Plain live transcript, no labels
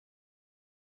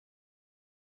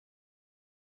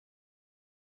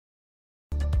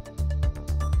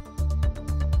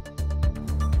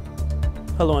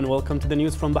Hello and welcome to the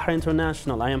news from Bahrain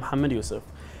International. I am Hamad Yusuf.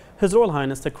 His Royal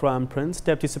Highness the Crown Prince,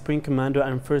 Deputy Supreme Commander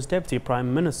and First Deputy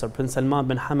Prime Minister Prince Salman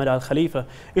bin Hamad Al Khalifa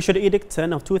issued Edict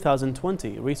 10 of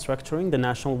 2020 restructuring the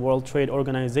National World Trade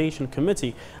Organization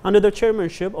Committee under the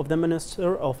chairmanship of the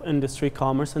Minister of Industry,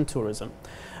 Commerce and Tourism.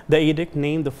 The edict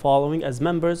named the following as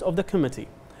members of the committee: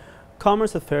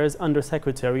 Commerce Affairs Under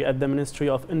Secretary at the Ministry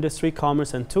of Industry,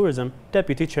 Commerce and Tourism,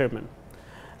 Deputy Chairman.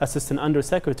 Assistant Under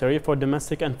Secretary for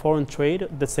Domestic and Foreign Trade,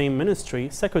 the same ministry,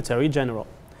 Secretary General.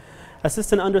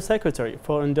 Assistant Under Secretary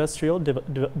for Industrial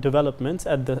Development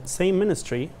at the same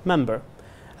ministry, Member.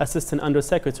 Assistant Under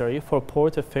Secretary for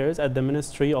Port Affairs at the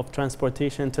Ministry of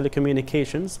Transportation and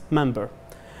Telecommunications, Member.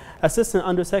 Assistant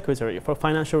Under Secretary for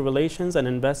Financial Relations and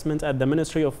Investment at the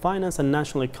Ministry of Finance and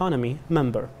National Economy,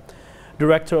 Member.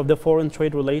 Director of the Foreign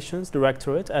Trade Relations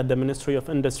Directorate at the Ministry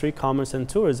of Industry, Commerce and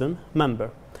Tourism,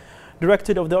 Member.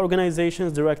 Director of the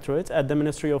Organizations Directorate at the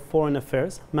Ministry of Foreign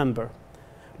Affairs, Member.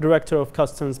 Director of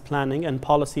Customs Planning and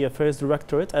Policy Affairs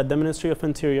Directorate at the Ministry of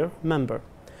Interior, Member.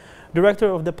 Director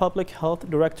of the Public Health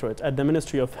Directorate at the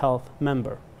Ministry of Health,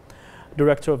 Member.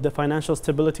 Director of the Financial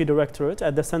Stability Directorate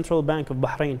at the Central Bank of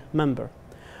Bahrain, Member.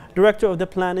 Director of the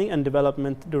Planning and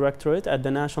Development Directorate at the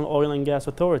National Oil and Gas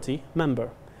Authority, Member.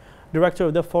 Director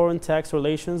of the Foreign Tax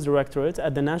Relations Directorate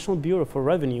at the National Bureau for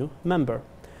Revenue, Member.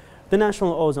 The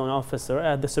National Ozone Officer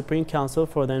at the Supreme Council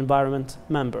for the Environment,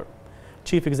 Member.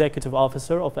 Chief Executive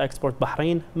Officer of Export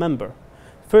Bahrain, Member.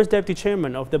 First Deputy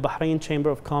Chairman of the Bahrain Chamber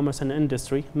of Commerce and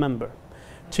Industry, Member.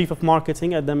 Chief of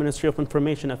Marketing at the Ministry of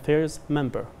Information Affairs,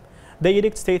 Member. The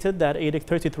edict stated that Edict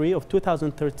 33 of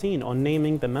 2013 on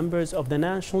naming the members of the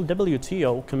National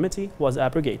WTO Committee was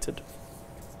abrogated.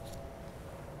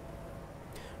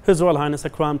 His Royal Highness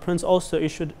the Crown Prince also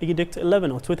issued Edict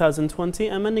 11 of 2020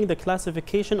 amending the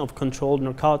classification of controlled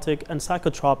narcotic and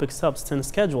psychotropic substance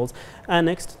schedules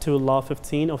annexed to Law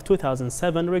 15 of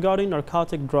 2007 regarding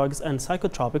narcotic drugs and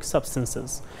psychotropic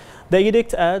substances. The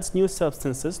edict adds new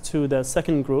substances to the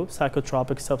second group,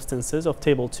 psychotropic substances, of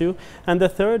Table 2 and the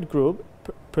third group,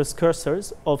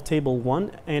 precursors, of Table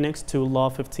 1 annexed to Law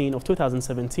 15 of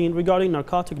 2017 regarding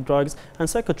narcotic drugs and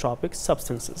psychotropic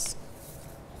substances.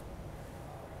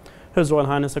 His Royal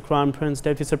Highness the Crown Prince,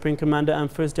 Deputy Supreme Commander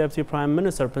and First Deputy Prime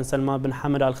Minister Prince Salman bin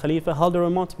Hamad Al Khalifa held a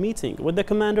remote meeting with the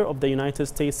Commander of the United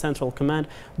States Central Command,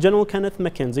 General Kenneth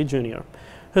McKenzie Jr.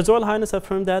 His Royal Highness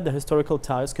affirmed that the historical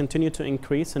ties continue to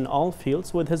increase in all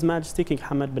fields, with His Majesty King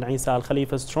Hamad bin Isa Al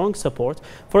Khalifa's strong support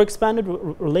for expanded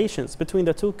relations between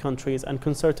the two countries and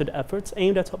concerted efforts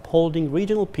aimed at upholding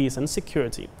regional peace and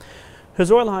security.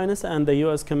 His Royal Highness and the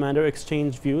U.S. Commander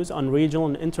exchanged views on regional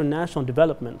and international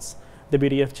developments. The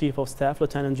BDF Chief of Staff,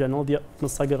 Lieutenant General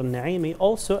Al-Naimi,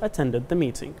 also attended the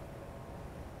meeting.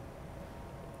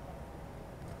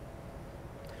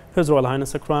 His Royal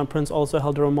Highness the Crown Prince also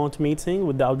held a remote meeting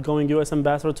with the outgoing U.S.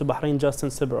 Ambassador to Bahrain, Justin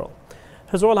Sibrel.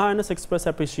 His Royal Highness expressed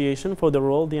appreciation for the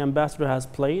role the Ambassador has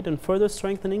played in further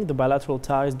strengthening the bilateral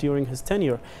ties during his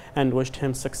tenure and wished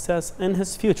him success in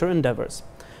his future endeavors.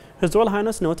 His Royal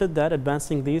Highness noted that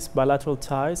advancing these bilateral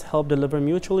ties help deliver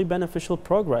mutually beneficial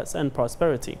progress and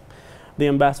prosperity. The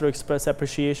Ambassador expressed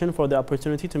appreciation for the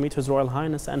opportunity to meet His Royal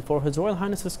Highness and for His Royal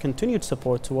Highness's continued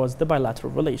support towards the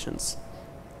bilateral relations.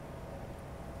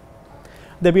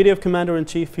 The BDF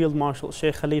Commander-in-Chief Field Marshal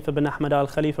Sheikh Khalifa bin Ahmed Al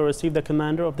Khalifa received the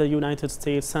Commander of the United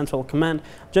States Central Command,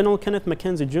 General Kenneth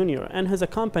McKenzie Jr., and his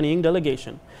accompanying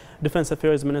delegation. Defense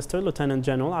Affairs Minister Lieutenant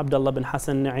General Abdullah bin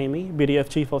Hassan Naimi, BDF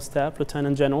Chief of Staff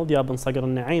Lieutenant General Diab bin Sagr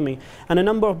Naimi, and a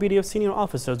number of BDF senior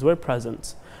officers were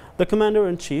present. The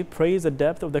Commander-in-Chief praised the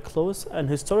depth of the close and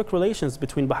historic relations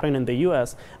between Bahrain and the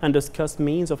U.S. and discussed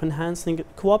means of enhancing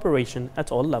cooperation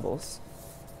at all levels.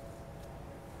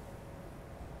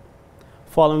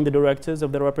 Following the directives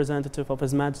of the representative of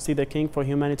His Majesty the King for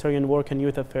Humanitarian Work and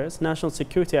Youth Affairs, National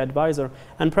Security Advisor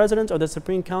and President of the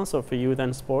Supreme Council for Youth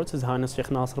and Sports, His Highness Sheikh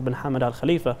Nasser bin Hamad Al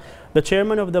Khalifa, the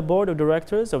Chairman of the Board of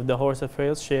Directors of the Horse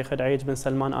Affairs, Sheikh Ad'ij bin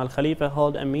Salman Al Khalifa,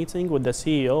 held a meeting with the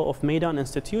CEO of Maidan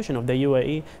Institution of the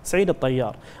UAE, Saeed Al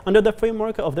Tayyar, under the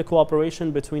framework of the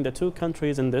cooperation between the two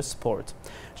countries in this sport.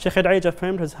 Sheikh Ad'ij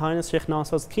affirmed His Highness Sheikh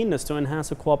Nasser's keenness to enhance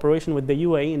the cooperation with the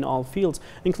UAE in all fields,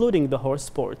 including the horse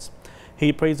sports.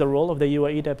 He praised the role of the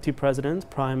UAE Deputy President,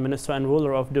 Prime Minister and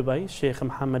ruler of Dubai, Sheikh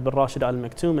Mohammed bin Rashid Al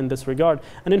Maktoum, in this regard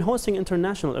and in hosting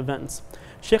international events.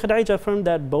 Sheikh Ad'ij affirmed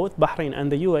that both Bahrain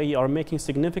and the UAE are making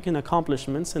significant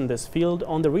accomplishments in this field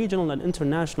on the regional and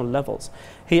international levels.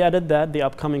 He added that the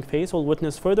upcoming phase will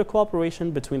witness further cooperation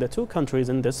between the two countries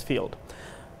in this field.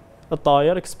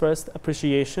 Al-Tayar expressed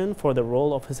appreciation for the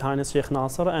role of His Highness Sheikh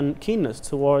Nasser and keenness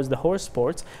towards the horse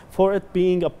sports for it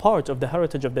being a part of the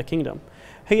heritage of the kingdom.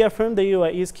 He affirmed the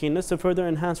UAE's keenness to further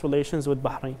enhance relations with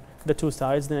Bahrain. The two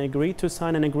sides then agreed to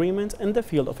sign an agreement in the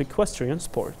field of equestrian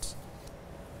sports.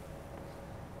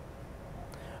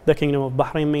 The Kingdom of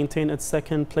Bahrain maintained its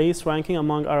second place ranking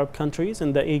among Arab countries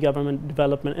in the E-Government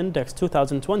Development Index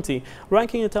 2020,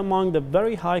 ranking it among the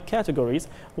very high categories,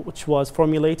 which was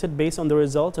formulated based on the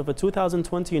result of a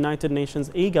 2020 United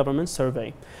Nations E-Government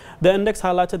survey. The index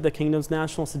highlighted the Kingdom's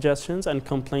national suggestions and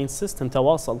complaints system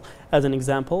Tawasul as an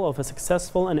example of a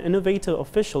successful and innovative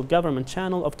official government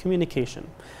channel of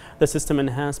communication. The system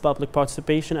enhanced public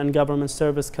participation and government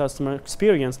service customer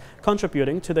experience,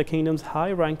 contributing to the Kingdom's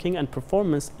high ranking and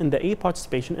performance in the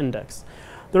e-participation index.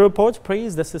 The report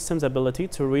praised the system's ability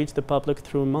to reach the public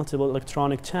through multiple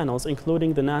electronic channels,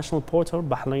 including the national portal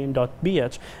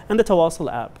Bahrain.bh and the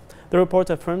Tawasul app. The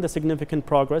report affirmed the significant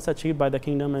progress achieved by the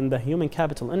Kingdom in the Human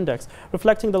Capital Index,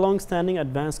 reflecting the long-standing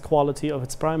advanced quality of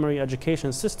its primary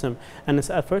education system and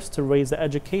its efforts to raise the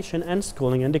education and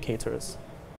schooling indicators.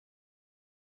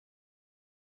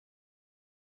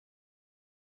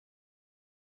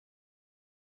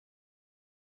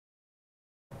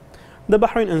 The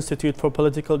Bahrain Institute for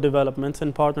Political Development,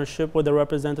 in partnership with the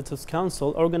Representatives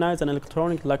Council, organized an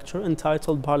electronic lecture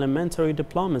entitled Parliamentary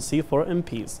Diplomacy for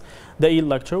MPs. The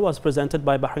e-lecture was presented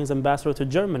by Bahrain's ambassador to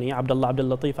Germany, Abdullah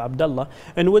Abdulatif Abdullah,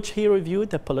 in which he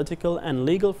reviewed the political and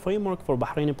legal framework for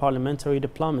Bahraini parliamentary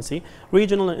diplomacy,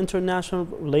 regional and international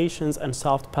relations, and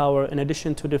soft power, in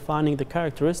addition to defining the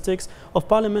characteristics of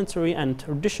parliamentary and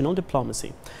traditional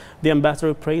diplomacy. The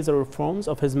ambassador praised the reforms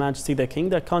of His Majesty the King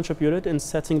that contributed in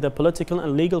setting the political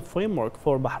and legal framework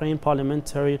for Bahrain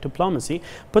parliamentary diplomacy,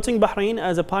 putting Bahrain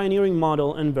as a pioneering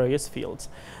model in various fields.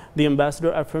 The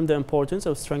ambassador affirmed the importance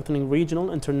of strengthening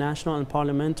regional, international, and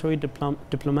parliamentary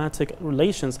diplomatic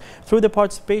relations through the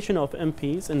participation of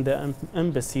MPs in the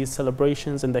embassies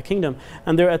celebrations in the kingdom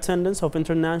and their attendance of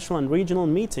international and regional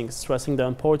meetings, stressing the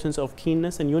importance of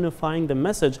keenness in unifying the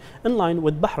message in line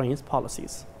with Bahrain's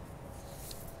policies.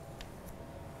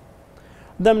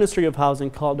 The Ministry of Housing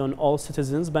called on all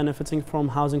citizens benefiting from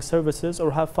housing services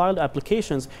or have filed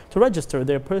applications to register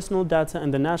their personal data in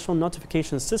the National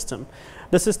Notification System.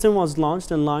 The system was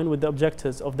launched in line with the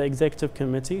objectives of the Executive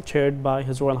Committee chaired by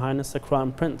His Royal Highness the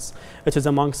Crown Prince. It is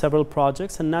among several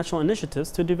projects and national initiatives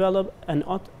to develop and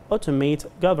automate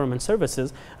government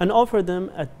services and offer them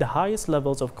at the highest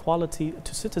levels of quality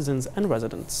to citizens and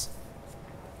residents.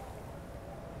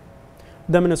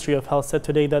 The Ministry of Health said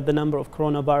today that the number of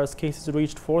coronavirus cases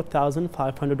reached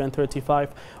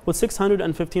 4,535, with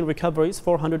 615 recoveries,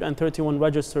 431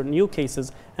 registered new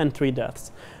cases, and 3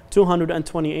 deaths.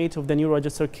 228 of the new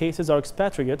registered cases are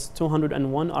expatriates,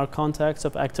 201 are contacts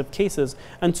of active cases,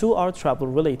 and 2 are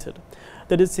travel-related.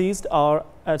 The deceased are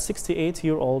a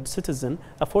 68-year-old citizen,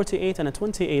 a 48 and a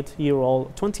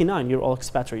 29-year-old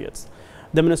expatriates.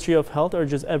 The Ministry of Health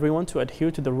urges everyone to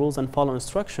adhere to the rules and follow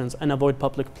instructions and avoid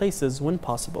public places when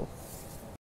possible.